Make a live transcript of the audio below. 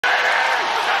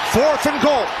4th and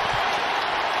goal.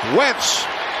 Wentz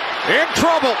in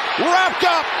trouble, wrapped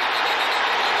up.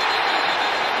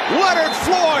 Leonard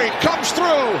Floyd comes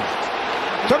through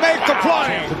to make the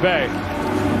play.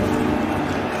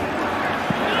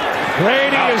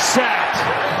 Brady is sacked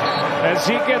as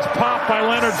he gets popped by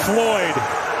Leonard Floyd.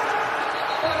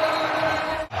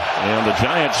 And the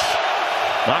Giants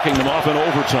knocking them off in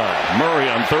overtime. Murray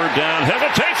on 3rd down,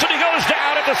 hesitates, and he goes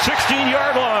down at the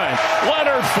 16-yard line.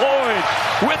 Leonard Floyd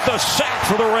with the sack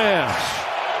for the Rams.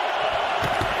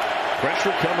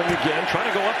 Pressure coming again, trying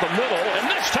to go up the middle, and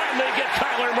this time they get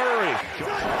Kyler Murray.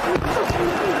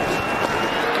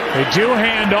 They do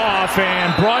hand off,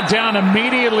 and brought down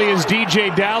immediately is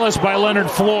DJ Dallas by Leonard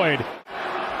Floyd.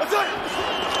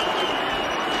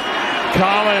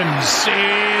 Collins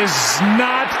is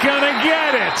not going to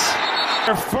get it.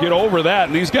 Get over that,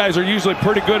 and these guys are usually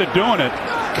pretty good at doing it.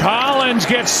 Collins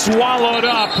gets swallowed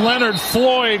up. Leonard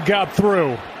Floyd got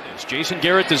through. Jason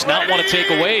Garrett does not want to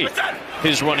take away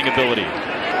his running ability.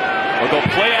 We'll go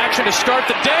play action to start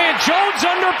the day, and Jones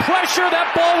under pressure.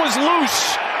 That ball was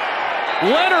loose.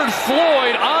 Leonard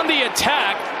Floyd on the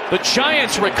attack. The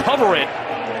Giants recover it.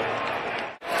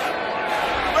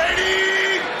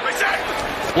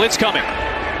 Blitz coming.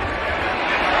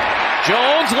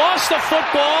 Jones lost the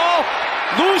football.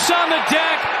 Loose on the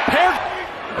deck.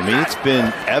 I mean, it's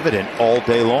been evident all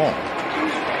day long.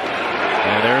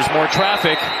 And there's more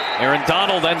traffic. Aaron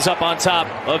Donald ends up on top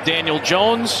of Daniel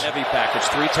Jones. Heavy package,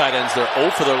 3 tight ends. They're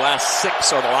 0 for their last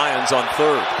 6 are the Lions on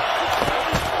 3rd.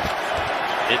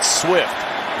 It's Swift.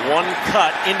 One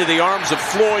cut into the arms of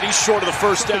Floyd. He's short of the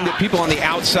 1st down. That people on the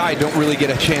outside don't really get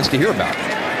a chance to hear about.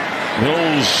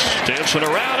 Mills dancing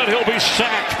around, and he'll be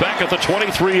sacked back at the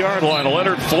 23-yard line.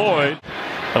 Leonard Floyd,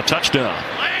 a touchdown.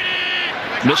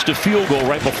 Missed a field goal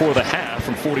right before the half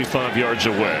from 45 yards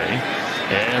away.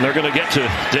 And they're going to get to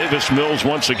Davis Mills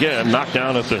once again, knocked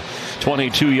down at the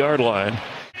 22-yard line.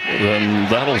 Then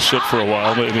that'll sit for a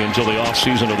while, maybe until the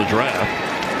offseason of the draft.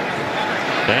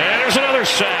 And there's another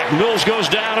sack. Mills goes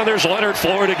down, and there's Leonard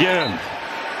Floyd again.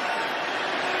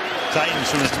 Titans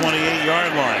from the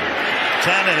 28-yard line.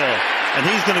 Tannehill, and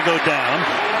he's going to go down.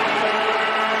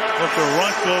 But the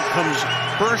Runkel comes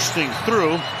bursting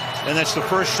through, and that's the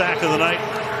first sack of the night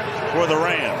for the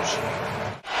Rams.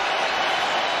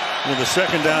 With a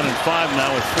 2nd down and 5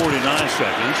 now with 49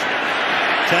 seconds.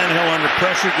 Tannehill under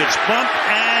pressure, gets bumped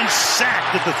and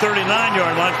sacked at the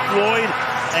 39-yard line. Floyd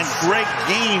and Greg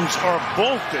Gaines are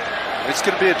both there. It's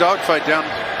going to be a dogfight down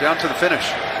to the finish.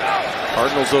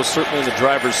 Cardinals, though, certainly in the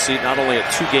driver's seat. Not only a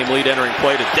 2-game lead entering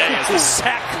play today, as the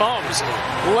sack comes.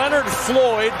 Leonard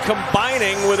Floyd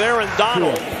combining with Aaron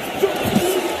Donald.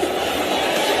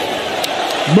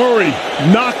 Murray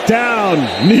knocked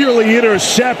down, nearly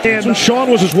intercepted. Sean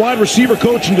was his wide receiver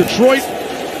coach in Detroit.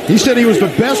 He said he was the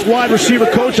best wide receiver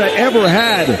coach I ever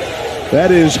had.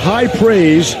 That is high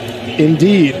praise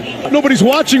indeed. Nobody's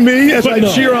watching me as I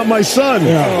cheer on my son.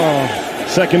 Yeah.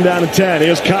 2nd down and 10.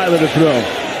 Here's Kyler to throw.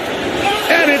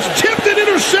 And it's tipped and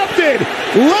intercepted.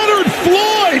 Leonard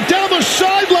Floyd down the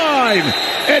sideline.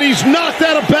 And he's knocked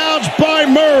out of bounds by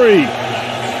Murray.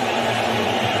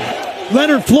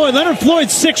 Leonard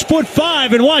Floyd's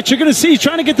 6'5", and watch, you're going to see he's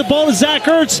trying to get the ball to Zach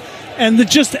Ertz, and the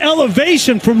just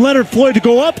elevation from Leonard Floyd to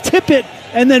go up, tip it,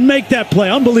 and then make that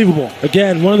play. Unbelievable.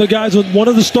 Again, one of the guys with one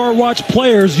of the Star Watch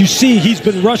players. You see he's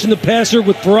been rushing the passer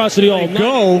with ferocity all night.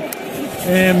 Go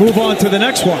and move on to the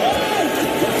next one.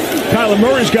 Kyler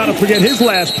Murray's got to forget his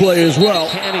last play as well.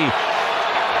 Canny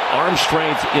arm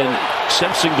strength in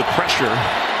sensing the pressure.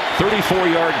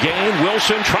 34-yard gain.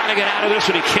 Wilson trying to get out of this,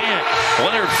 and he can't.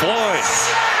 Leonard Floyd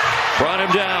brought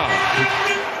him down.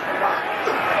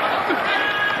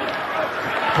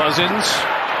 Cousins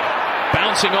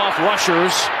bouncing off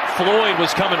rushers. Floyd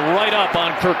was coming right up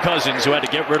on Kirk Cousins, who had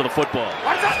to get rid of the football.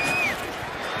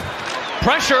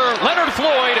 Pressure, Leonard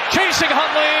Floyd chasing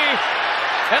Huntley,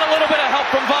 and a little bit of help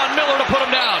from Von Miller to put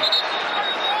him down.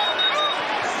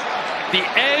 The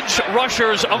edge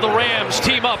rushers of the Rams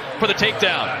team up for the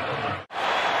takedown.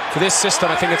 For this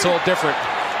system, I think it's a little different.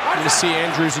 You're going to see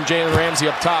Andrews and Jalen Ramsey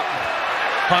up top.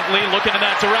 Huntley looking in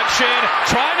that direction,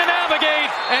 trying to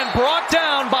navigate, and brought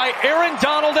down by Aaron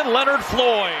Donald and Leonard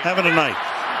Floyd. Having a night.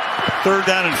 3rd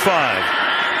down and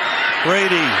 5.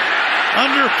 Brady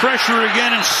under pressure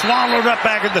again and swallowed up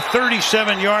back at the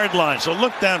 37-yard line. So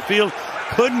look downfield,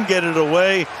 couldn't get it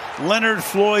away. Leonard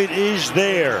Floyd is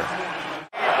there.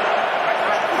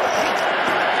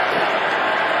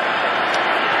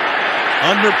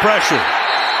 Under pressure,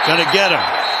 gonna get him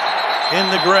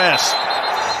in the grass.